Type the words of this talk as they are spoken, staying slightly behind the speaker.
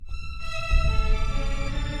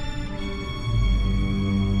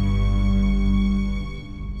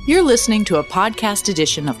You're listening to a podcast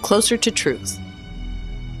edition of Closer to Truth.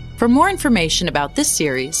 For more information about this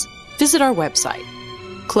series, visit our website,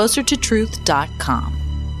 closertotruth.com.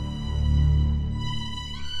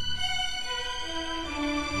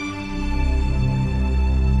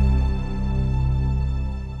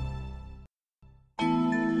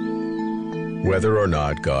 Whether or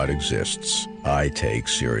not God exists, I take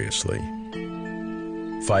seriously.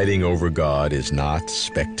 Fighting over God is not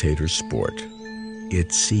spectator sport.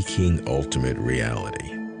 It's seeking ultimate reality.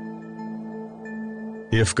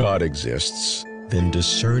 If God exists, then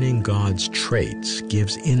discerning God's traits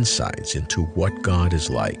gives insights into what God is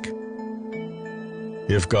like.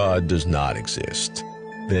 If God does not exist,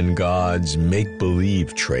 then God's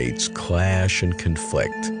make-believe traits clash and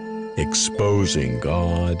conflict, exposing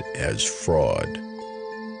God as fraud.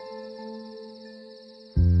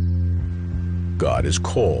 God is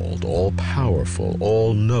called all-powerful,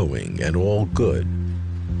 all-knowing, and all-good.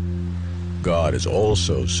 God is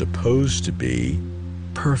also supposed to be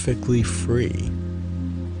perfectly free.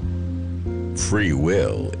 Free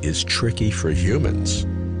will is tricky for humans.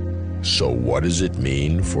 So what does it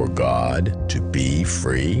mean for God to be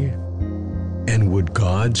free? And would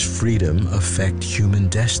God's freedom affect human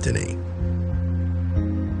destiny?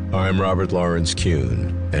 I'm Robert Lawrence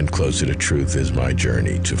Kuhn, and Closer to Truth is my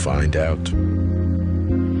journey to find out.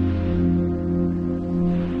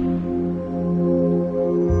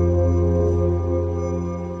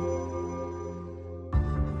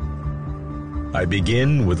 I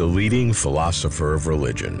begin with a leading philosopher of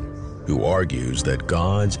religion who argues that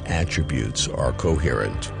God's attributes are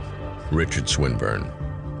coherent, Richard Swinburne.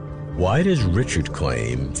 Why does Richard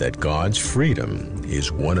claim that God's freedom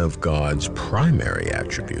is one of God's primary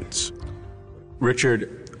attributes?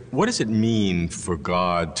 Richard, what does it mean for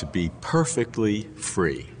God to be perfectly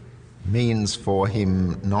free? Means for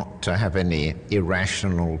him not to have any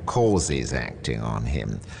irrational causes acting on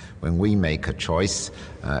him. When we make a choice,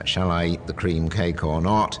 shall I eat the cream cake or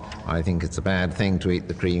not? I think it's a bad thing to eat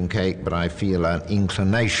the cream cake, but I feel an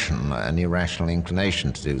inclination, an irrational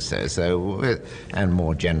inclination to do so. And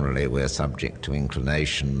more generally, we're subject to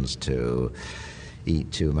inclinations to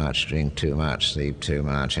eat too much, drink too much, sleep too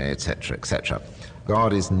much, etc., etc.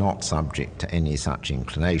 God is not subject to any such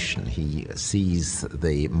inclination. He sees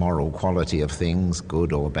the moral quality of things,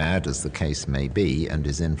 good or bad, as the case may be, and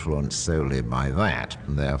is influenced solely by that.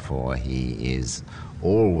 And therefore, he is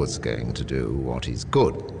always going to do what is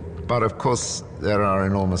good. But of course, there are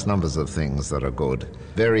enormous numbers of things that are good.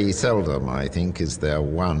 Very seldom, I think, is there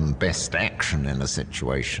one best action in a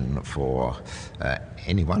situation for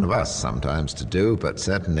any one of us sometimes to do, but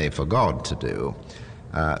certainly for God to do.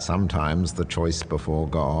 Sometimes the choice before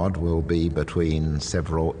God will be between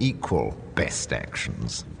several equal best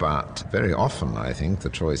actions, but very often I think the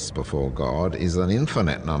choice before God is an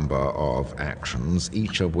infinite number of actions,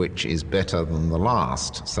 each of which is better than the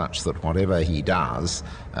last, such that whatever he does,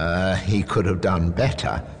 he could have done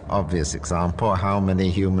better. Obvious example, how many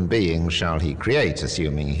human beings shall he create,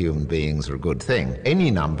 assuming human beings are a good thing?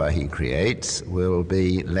 Any number he creates will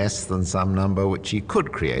be less than some number which he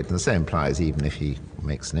could create, and the same applies even if he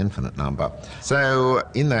makes an infinite number. So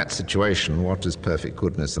in that situation, what does perfect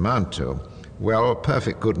goodness amount to? Well,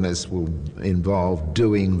 perfect goodness will involve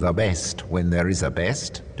doing the best when there is a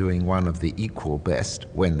best, doing one of the equal best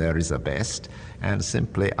when there is a best, and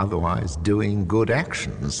simply otherwise doing good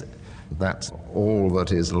actions. That's all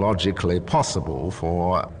that is logically possible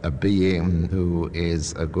for a being who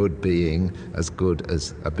is a good being, as good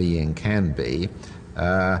as a being can be.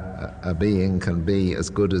 A being can be as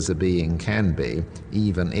good as a being can be,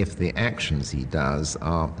 even if the actions he does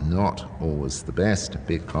are not always the best,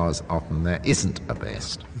 because often there isn't a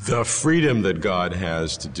best. The freedom that God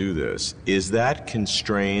has to do this, is that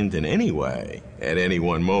constrained in any way at any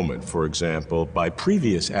one moment, for example, by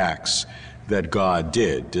previous acts that God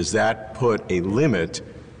did? Does that put a limit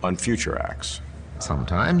on future acts?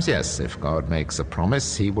 Sometimes, yes. If God makes a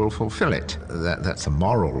promise, he will fulfill it. That's a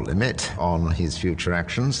moral limit on his future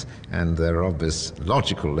actions, and there are obvious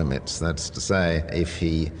logical limits. That's to say, if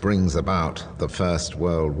he brings about the First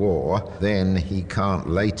World War, then he can't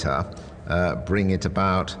later bring it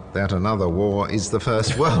about that another war is the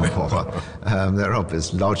First World War. There are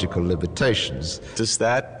obvious logical limitations. Does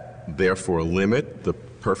that therefore limit the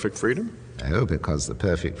perfect freedom? No, because the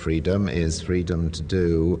perfect freedom is freedom to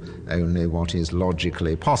do only what is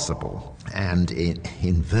logically possible. And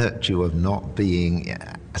in virtue of not being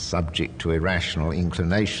subject to irrational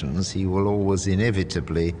inclinations, he will always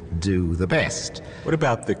inevitably do the best. What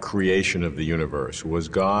about the creation of the universe? Was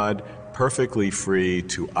God perfectly free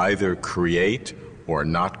to either create or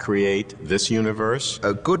not create this universe?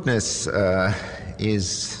 Goodness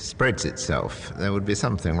spreads itself. There would be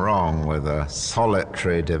something wrong with a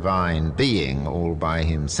solitary divine being all by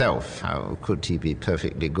himself. How could he be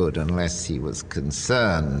perfectly good unless he was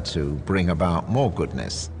concerned to bring about more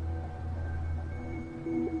goodness?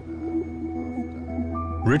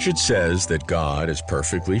 Richard says that God is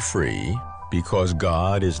perfectly free because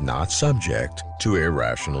God is not subject to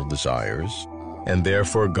irrational desires, and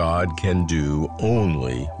therefore God can do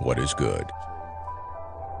only what is good.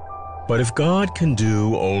 But if God can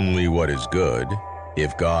do only what is good,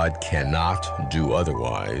 if God cannot do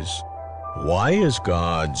otherwise, why is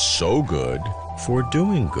God so good for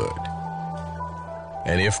doing good?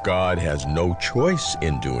 And if God has no choice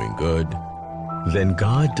in doing good, then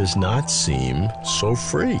God does not seem so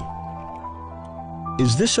free.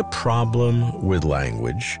 Is this a problem with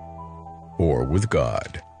language or with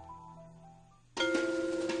God?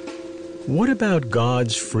 What about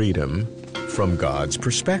God's freedom from God's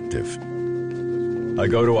perspective? I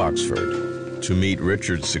go to Oxford to meet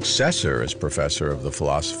Richard's successor as professor of the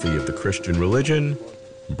philosophy of the Christian religion,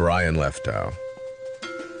 Brian Leftow.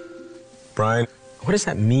 Brian, what does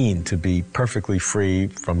that mean to be perfectly free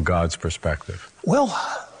from God's perspective? Well,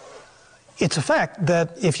 it's a fact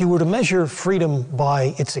that if you were to measure freedom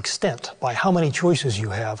by its extent, by how many choices you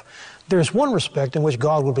have, there's one respect in which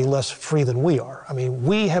God would be less free than we are. I mean,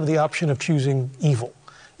 we have the option of choosing evil.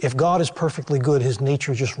 If God is perfectly good, his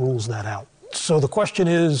nature just rules that out. So the question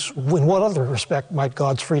is, in what other respect might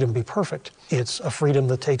God's freedom be perfect? It's a freedom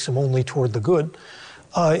that takes him only toward the good.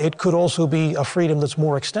 It could also be a freedom that's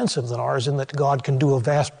more extensive than ours in that God can do a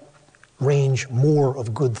vast range more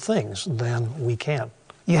of good things than we can.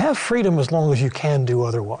 You have freedom as long as you can do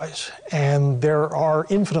otherwise, and there are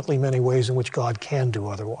infinitely many ways in which God can do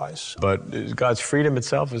otherwise. But God's freedom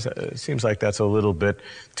itself, it seems like that's a little bit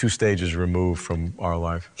 2 stages removed from our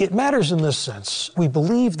life. It matters in this sense. We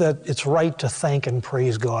believe that it's right to thank and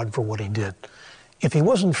praise God for what he did. If he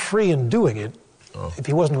wasn't free in doing it, if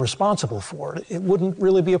he wasn't responsible for it, it wouldn't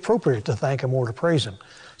really be appropriate to thank him or to praise him.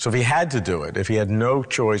 So if he had to do it, if he had no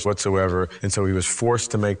choice whatsoever, and so he was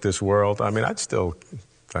forced to make this world, I mean, I'd still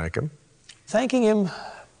thank him. Thanking him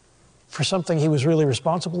for something he was really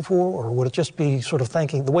responsible for, or would it just be sort of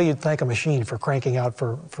thanking, the way you'd thank a machine for cranking out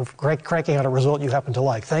a result you happen to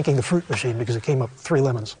like, thanking the fruit machine because it came up 3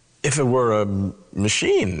 lemons? If it were a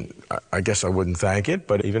machine, I guess I wouldn't thank it,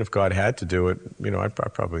 but even if God had to do it, I'd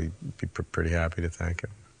probably be pretty happy to thank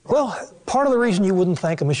him. Well, part of the reason you wouldn't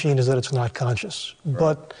thank a machine is that it's not conscious. Right.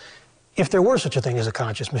 But if there were such a thing as a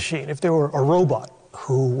conscious machine, if there were a robot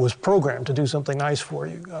who was programmed to do something nice for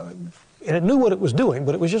you, and it knew what it was doing,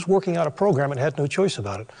 but it was just working out a program and had no choice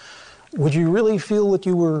about it, would you really feel that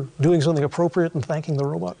you were doing something appropriate in thanking the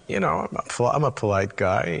robot? I'm a polite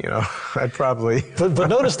guy, I'd probably... But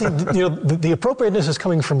notice the appropriateness is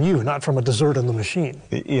coming from you, not from a desert in the machine.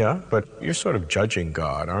 Yeah, but you're sort of judging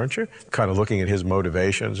God, aren't you? Kind of looking at his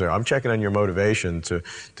motivations. I'm checking on your motivation to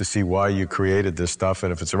see why you created this stuff,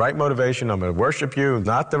 and if it's the right motivation, I'm going to worship you.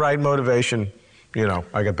 Not the right motivation,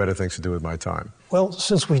 I got better things to do with my time. Well,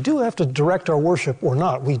 since we do have to direct our worship or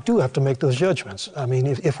not, we do have to make those judgments. I mean,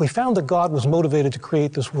 if we found that God was motivated to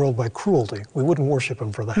create this world by cruelty, we wouldn't worship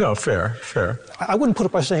him for that. No, fair. I wouldn't put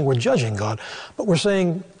it by saying we're judging God, but we're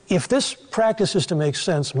saying if this practice is to make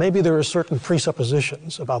sense, maybe there are certain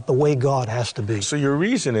presuppositions about the way God has to be. So your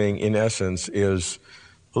reasoning, in essence, is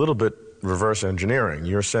a little bit reverse engineering.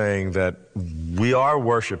 You're saying that we are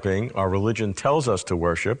worshiping, our religion tells us to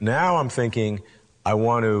worship. Now I'm thinking, I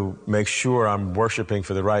want to make sure I'm worshiping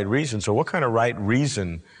for the right reason. So what kind of right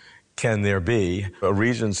reason can there be? A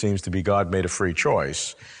reason seems to be God made a free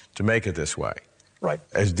choice to make it this way. Right.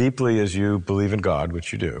 As deeply as you believe in God,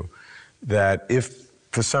 which you do, that if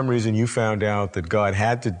for some reason you found out that God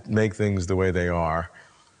had to make things the way they are,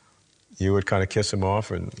 you would kind of kiss him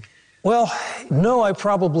off? Well, no, I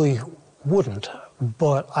probably wouldn't.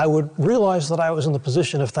 But I would realize that I was in the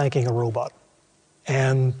position of thanking a robot.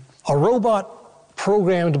 And a robot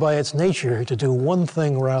programmed by its nature to do one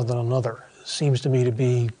thing rather than another seems to me to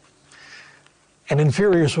be an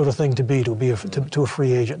inferior sort of thing to be a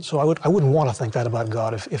free agent. So I wouldn't want to think that about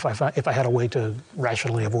God if I had a way to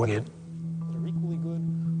rationally avoid it.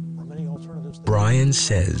 Brian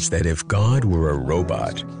says that if God were a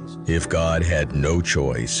robot, if God had no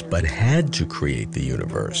choice but had to create the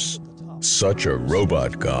universe, such a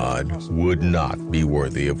robot God would not be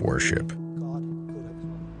worthy of worship.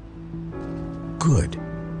 Good.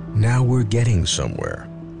 Now we're getting somewhere.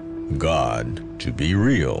 God, to be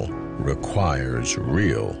real, requires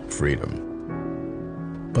real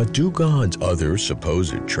freedom. But do God's other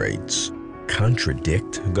supposed traits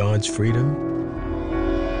contradict God's freedom?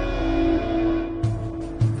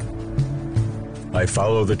 I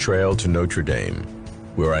follow the trail to Notre Dame,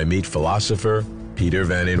 where I meet philosopher Peter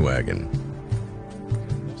Van Inwagen.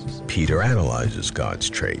 Peter analyzes God's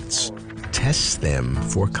traits, tests them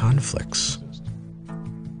for conflicts.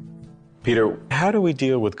 Peter, how do we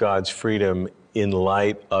deal with God's freedom in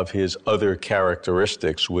light of his other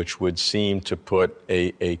characteristics, which would seem to put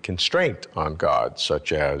a constraint on God,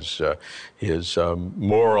 such as his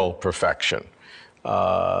moral perfection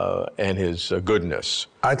and his goodness?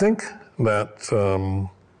 I think that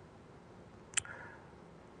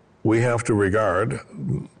we have to regard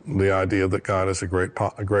the idea that God is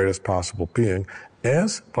the greatest possible being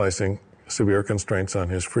as placing severe constraints on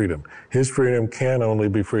his freedom. His freedom can only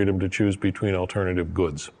be freedom to choose between alternative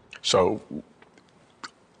goods. So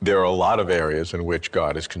there are a lot of areas in which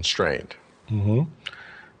God is constrained. Mm-hmm.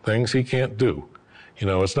 Things he can't do. You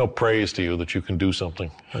know, it's no praise to you that you can do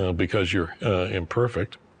something because you're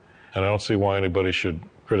imperfect. And I don't see why anybody should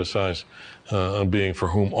criticize a being for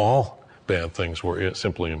whom all bad things were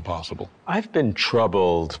simply impossible. I've been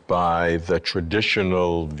troubled by the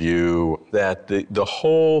traditional view that the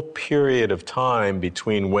whole period of time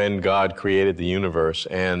between when God created the universe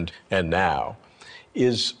and now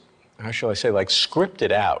is, how shall I say, like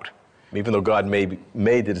scripted out. Even though God made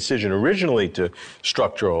the decision originally to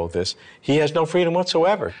structure all of this, he has no freedom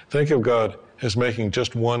whatsoever. Think of God as making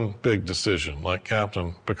just one big decision, like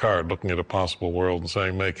Captain Picard looking at a possible world and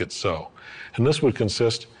saying, make it so. And this would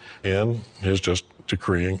consist in his just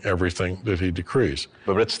decreeing everything that he decrees.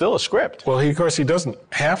 But it's still a script. Well, of course, he doesn't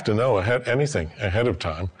have to know anything ahead of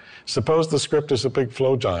time. Suppose the script is a big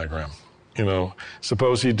flow diagram. You know,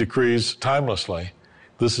 suppose he decrees timelessly,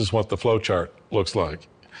 this is what the flow chart looks like.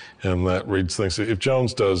 And that reads things, if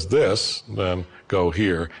Jones does this, then go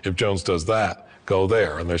here. If Jones does that, go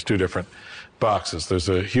there. And there's two different boxes. There's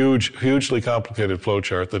a hugely complicated flow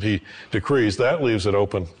chart that he decrees. That leaves it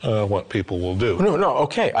open what people will do. No,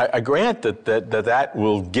 okay. I grant that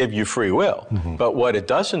will give you free will. Mm-hmm. But what it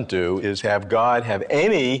doesn't do is have God have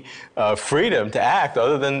any freedom to act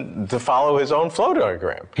other than to follow his own flow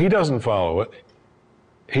diagram. He doesn't follow it.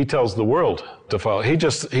 He tells the world to follow. He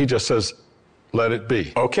just says, let it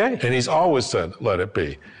be. Okay. And he's always said, let it be.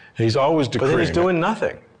 And he's always decreeing. But then he's doing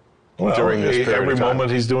nothing. Well, during this period every of time. moment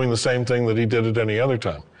he's doing the same thing that he did at any other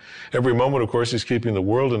time. Every moment, of course, he's keeping the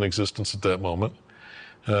world in existence at that moment.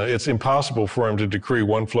 It's impossible for him to decree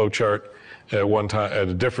one flow chart at one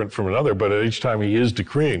time, different from another, but at each time he is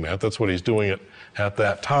decreeing that. That's what he's doing at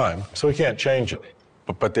that time. So he can't change it.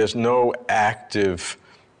 But there's no active,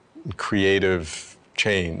 creative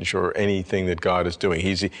change or anything that God is doing.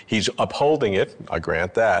 He's upholding it, I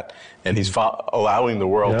grant that, and he's allowing the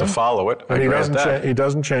world to follow it, I grant that. He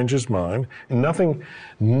doesn't change his mind. Nothing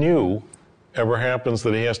new ever happens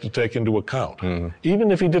that he has to take into account. Mm-hmm. Even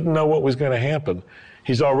if he didn't know what was going to happen,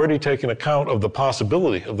 he's already taken account of the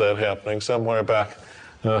possibility of that happening somewhere back,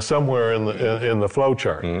 somewhere in the flow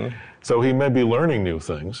chart. Mm-hmm. So he may be learning new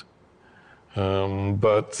things,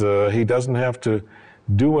 but he doesn't have to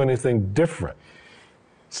do anything different.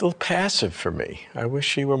 It's a little passive for me. I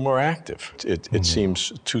wish he were more active. It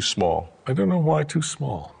seems too small. I don't know why too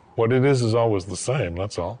small. What it is always the same,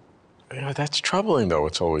 that's all. You know, that's troubling, though.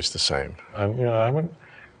 It's always the same. I haven't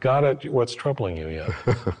got at what's troubling you yet.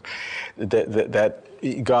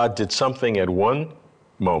 that God did something at one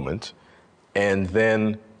moment, and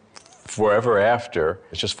then forever after,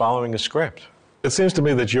 it's just following a script. It seems to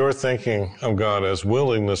me that you're thinking of God as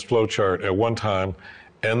willing this flow chart at one time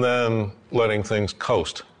and then letting things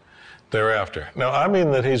coast thereafter. Now, I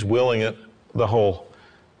mean that he's willing it the whole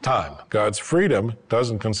time. God's freedom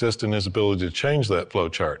doesn't consist in his ability to change that flow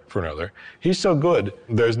chart for another. He's so good,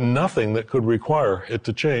 there's nothing that could require it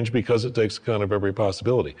to change because it takes account of every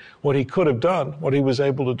possibility. What he could have done, what he was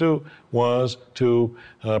able to do, was to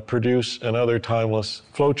produce another timeless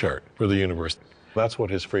flow chart for the universe. That's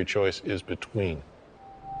what his free choice is between.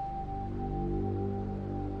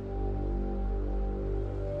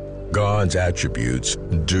 God's attributes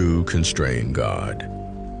do constrain God.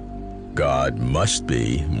 God must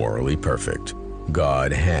be morally perfect.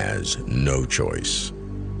 God has no choice.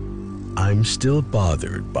 I'm still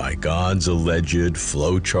bothered by God's alleged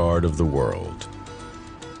flowchart of the world,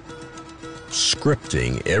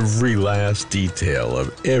 scripting every last detail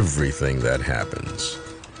of everything that happens.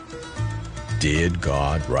 Did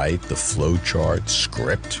God write the flowchart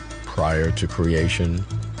script prior to creation,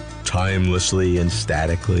 timelessly and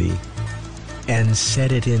statically, and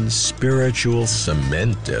set it in spiritual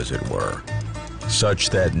cement, as it were, such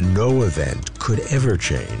that no event could ever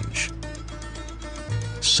change,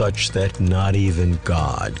 such that not even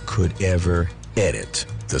God could ever edit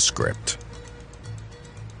the script?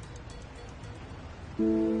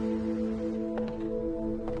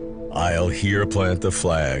 I'll here plant the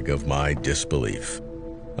flag of my disbelief.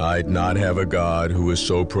 I'd not have a God who is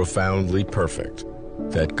so profoundly perfect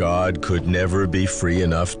that God could never be free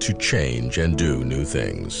enough to change and do new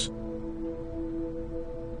things.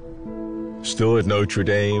 Still at Notre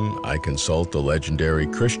Dame, I consult the legendary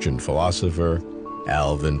Christian philosopher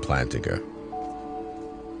Alvin Plantinga.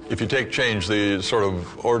 If you take change the sort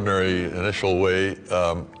of ordinary initial way,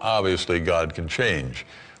 obviously God can change.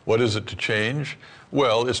 What is it to change?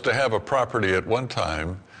 Well, it's to have a property at one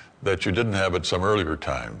time that you didn't have at some earlier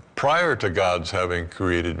time. Prior to God's having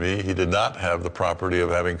created me, he did not have the property of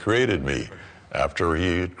having created me. After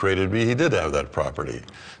he created me, he did have that property.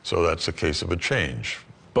 So that's a case of a change.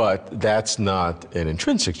 But that's not an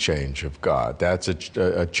intrinsic change of God. That's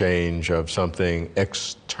a change of something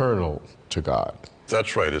external to God.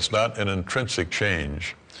 That's right. It's not an intrinsic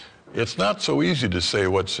change. It's not so easy to say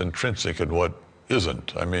what's intrinsic and what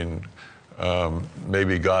isn't. I mean,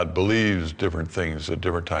 maybe God believes different things at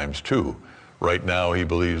different times too. Right now, he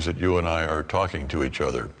believes that you and I are talking to each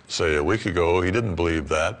other. Say a week ago, he didn't believe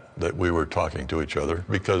that we were talking to each other,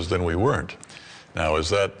 because then we weren't. Now, is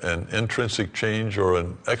that an intrinsic change or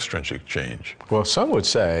an extrinsic change? Well, some would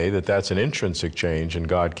say that that's an intrinsic change, and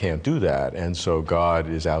God can't do that. And so God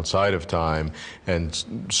is outside of time and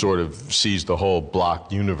sort of sees the whole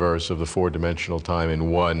blocked universe of the four-dimensional time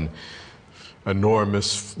in one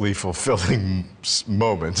enormously fulfilling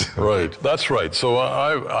moment. Right, that's right. So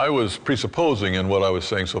I was presupposing in what I was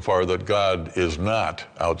saying so far that God is not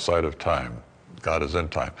outside of time. God is in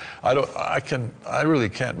time. I really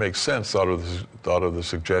can't make sense out of the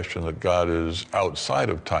suggestion that God is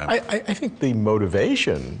outside of time. I think the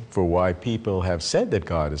motivation for why people have said that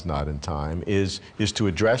God is not in time is to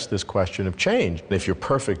address this question of change. If you're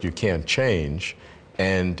perfect, you can't change.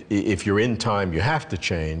 And if you're in time, you have to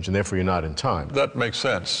change, and therefore you're not in time. That makes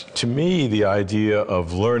sense. To me, the idea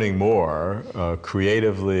of learning more,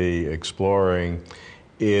 creatively exploring,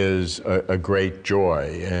 is a great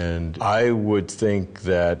joy. And I would think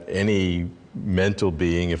that any mental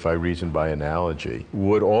being, if I reason by analogy,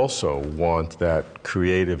 would also want that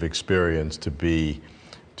creative experience to be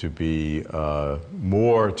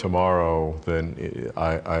more tomorrow than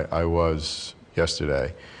I was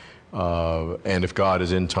yesterday. And if God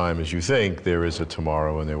is in time as you think, there is a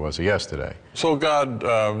tomorrow and there was a yesterday. So God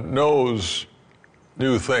knows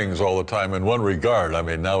new things all the time in one regard. I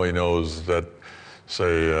mean, now he knows that,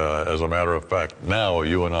 say, as a matter of fact, now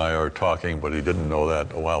you and I are talking, but he didn't know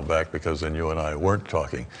that a while back because then you and I weren't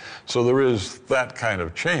talking. So there is that kind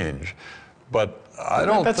of change. But I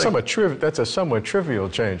don't think... That's a somewhat trivial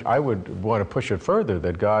change. I would want to push it further,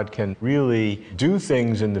 that God can really do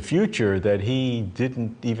things in the future that he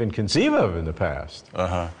didn't even conceive of in the past.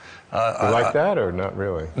 Uh-huh. You like that or not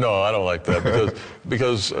really? No, I don't like that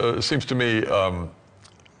because it seems to me,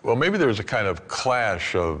 well, maybe there's a kind of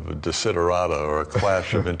clash of desiderata or a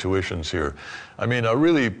clash of intuitions here. I mean, a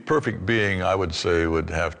really perfect being, I would say, would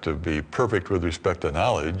have to be perfect with respect to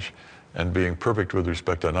knowledge. And being perfect with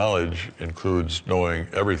respect to knowledge includes knowing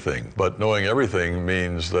everything. But knowing everything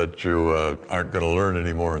means that you aren't going to learn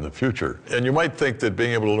any more in the future. And you might think that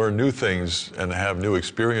being able to learn new things and have new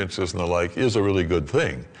experiences and the like is a really good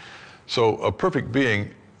thing. So a perfect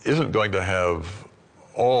being isn't going to have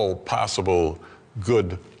all possible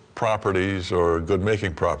good properties or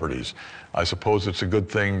good-making properties. I suppose it's a good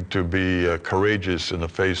thing to be courageous in the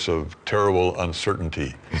face of terrible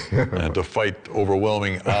uncertainty and to fight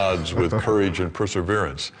overwhelming odds with courage and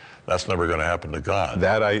perseverance. That's never going to happen to God.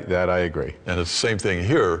 That I agree. And it's the same thing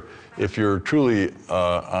here. If you're truly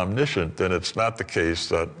omniscient, then it's not the case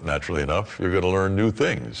that, naturally enough, you're going to learn new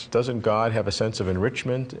things. Doesn't God have a sense of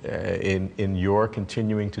enrichment in your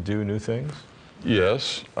continuing to do new things?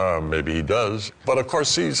 Yes, maybe he does. But of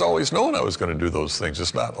course, he's always known I was going to do those things.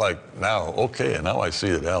 It's not like now, okay, and now I see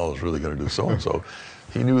that Al is really going to do so-and-so.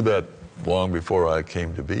 He knew that long before I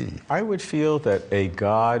came to be. I would feel that a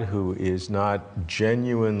God who is not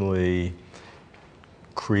genuinely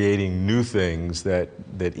creating new things that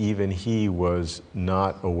even he was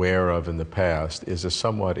not aware of in the past is a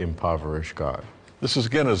somewhat impoverished God. This is,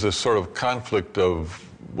 again, is this sort of conflict of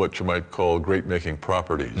what you might call great-making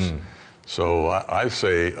properties. So I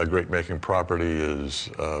say a great-making property is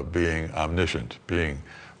being omniscient, being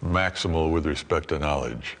maximal with respect to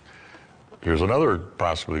knowledge. Here's another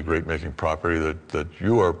possibly great-making property that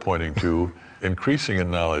you are pointing to, increasing in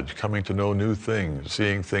knowledge, coming to know new things,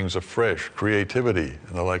 seeing things afresh, creativity,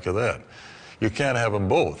 and the like of that. You can't have them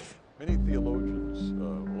both. Many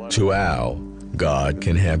theologians... To Al, God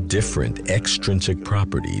can have different extrinsic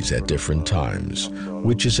properties at different times,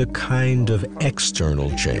 which is a kind of external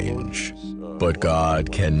change. But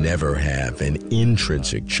God can never have an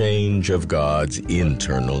intrinsic change of God's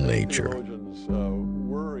internal nature.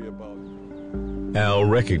 Al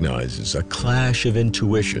recognizes a clash of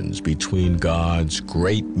intuitions between God's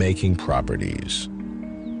great-making properties.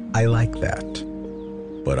 I like that,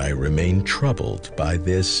 but I remain troubled by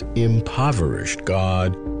this impoverished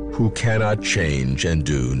God who cannot change and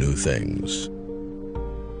do new things.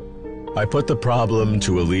 I put the problem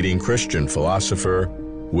to a leading Christian philosopher,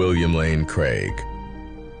 William Lane Craig.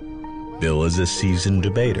 Bill is a seasoned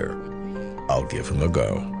debater. I'll give him a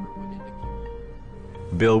go.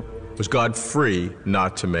 Bill, was God free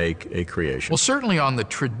not to make a creation? Well, certainly on the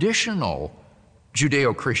traditional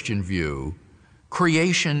Judeo-Christian view,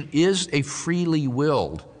 creation is a freely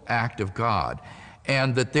willed act of God,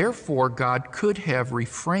 and that therefore God could have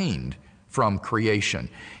refrained from creation.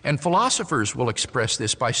 And philosophers will express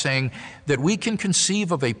this by saying that we can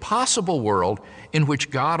conceive of a possible world in which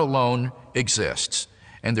God alone exists.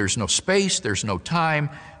 And there's no space, there's no time,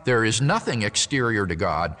 there is nothing exterior to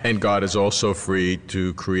God. And God is also free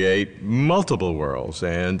to create multiple worlds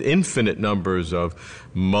and infinite numbers of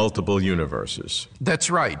multiple universes. That's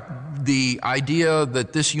right. The idea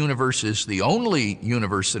that this universe is the only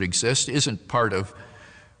universe that exists isn't part of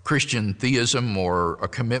Christian theism or a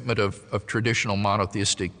commitment of traditional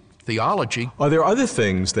monotheistic theology. Are there other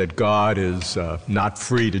things that God is not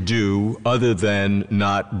free to do other than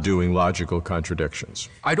not doing logical contradictions?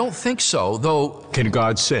 I don't think so, though. Can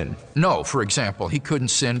God sin? No, for example, he couldn't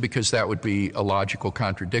sin because that would be a logical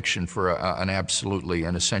contradiction for an absolutely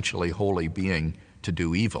and essentially holy being to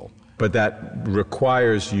do evil. But that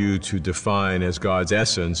requires you to define as God's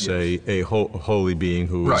essence a holy being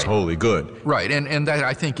who is wholly good. Right, and that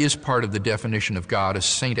I think is part of the definition of God. As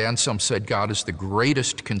St. Anselm said, God is the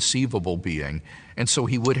greatest conceivable being, and so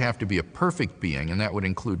he would have to be a perfect being, and that would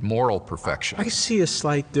include moral perfection. I see a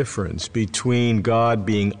slight difference between God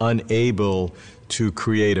being unable to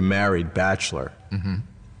create a married bachelor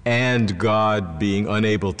and God being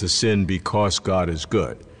unable to sin because God is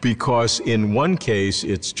good. Because in one case,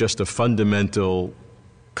 it's just a fundamental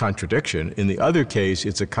contradiction. In the other case,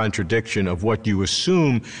 it's a contradiction of what you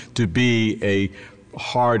assume to be a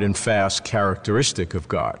hard and fast characteristic of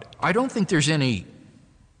God. I don't think there's any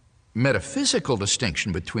metaphysical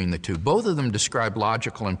distinction between the two. Both of them describe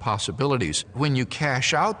logical impossibilities. When you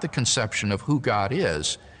cash out the conception of who God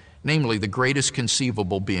is, namely the greatest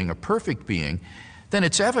conceivable being, a perfect being, then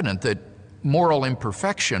it's evident that moral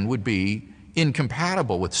imperfection would be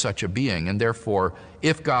incompatible with such a being, and therefore,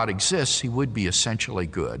 if God exists, he would be essentially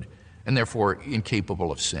good, and therefore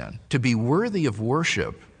incapable of sin. To be worthy of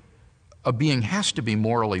worship, a being has to be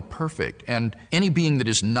morally perfect, and any being that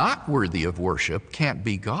is not worthy of worship can't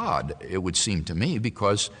be God, it would seem to me,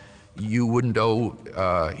 because you wouldn't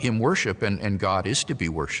owe him worship, and God is to be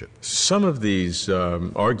worshiped. Some of these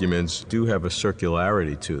arguments do have a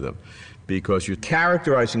circularity to them, because you're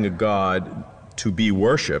characterizing a God to be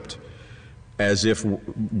worshiped as if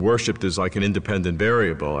worshipped is like an independent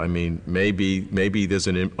variable. I mean, maybe there's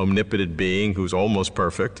an omnipotent being who's almost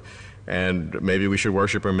perfect, and maybe we should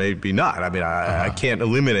worship or maybe not. I mean, I can't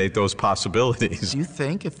eliminate those possibilities. Do you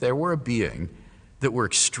think if there were a being that were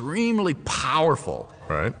extremely powerful,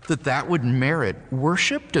 that would merit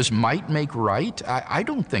worship? Does might make right? I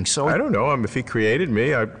don't think so. I don't know. If he created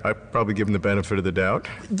me, I'd probably give him the benefit of the doubt.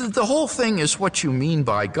 The whole thing is what you mean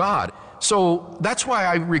by God. So that's why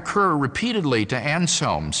I recur repeatedly to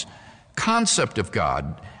Anselm's concept of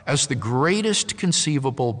God as the greatest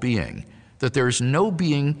conceivable being, that there is no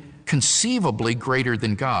being conceivably greater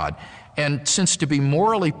than God. And since to be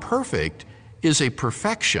morally perfect is a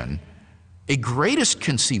perfection, a greatest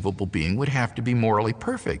conceivable being would have to be morally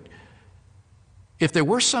perfect. If there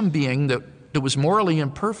were some being that was morally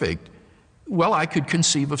imperfect, well, I could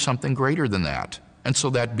conceive of something greater than that, and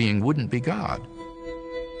so that being wouldn't be God.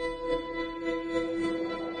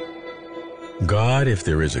 God, if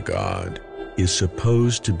there is a God, is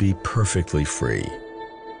supposed to be perfectly free.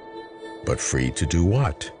 But free to do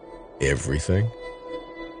what? Everything?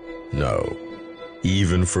 No.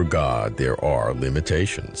 Even for God, there are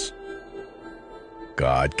limitations.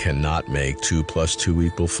 God cannot make 2 +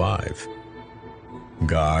 2 = 5.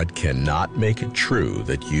 God cannot make it true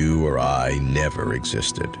that you or I never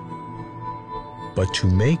existed. But to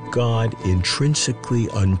make God intrinsically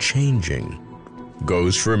unchanging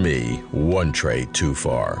goes for me one trait too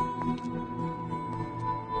far.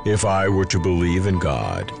 If I were to believe in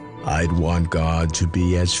God, I'd want God to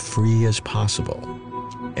be as free as possible.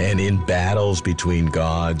 And in battles between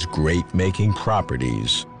God's great-making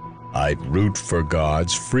properties, I'd root for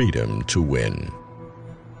God's freedom to win.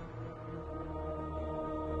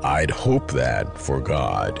 I'd hope that, for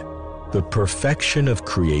God, the perfection of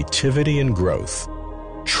creativity and growth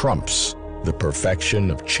trumps the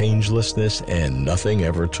perfection of changelessness and nothing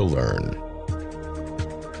ever to learn.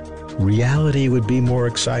 Reality would be more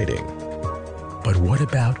exciting. But what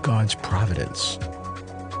about God's providence?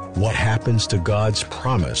 What happens to God's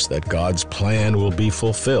promise that God's plan will be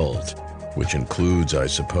fulfilled, which includes, I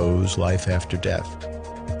suppose, life after death?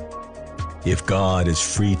 If God is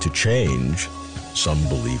free to change, some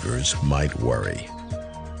believers might worry.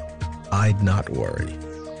 I'd not worry.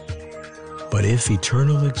 But if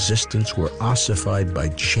eternal existence were ossified by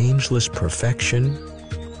changeless perfection,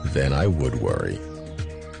 then I would worry.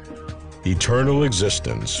 Eternal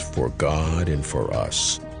existence for God and for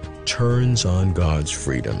us turns on God's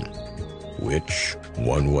freedom, which,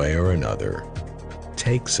 one way or another,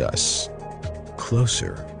 takes us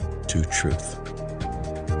closer to truth.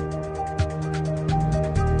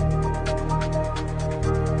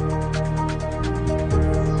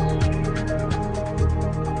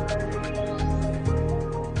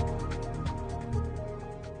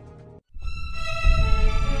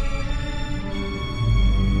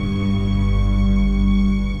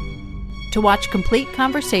 To watch complete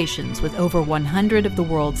conversations with over 100 of the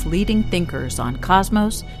world's leading thinkers on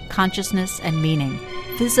cosmos, consciousness, and meaning,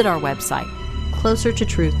 visit our website,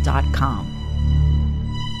 closertotruth.com.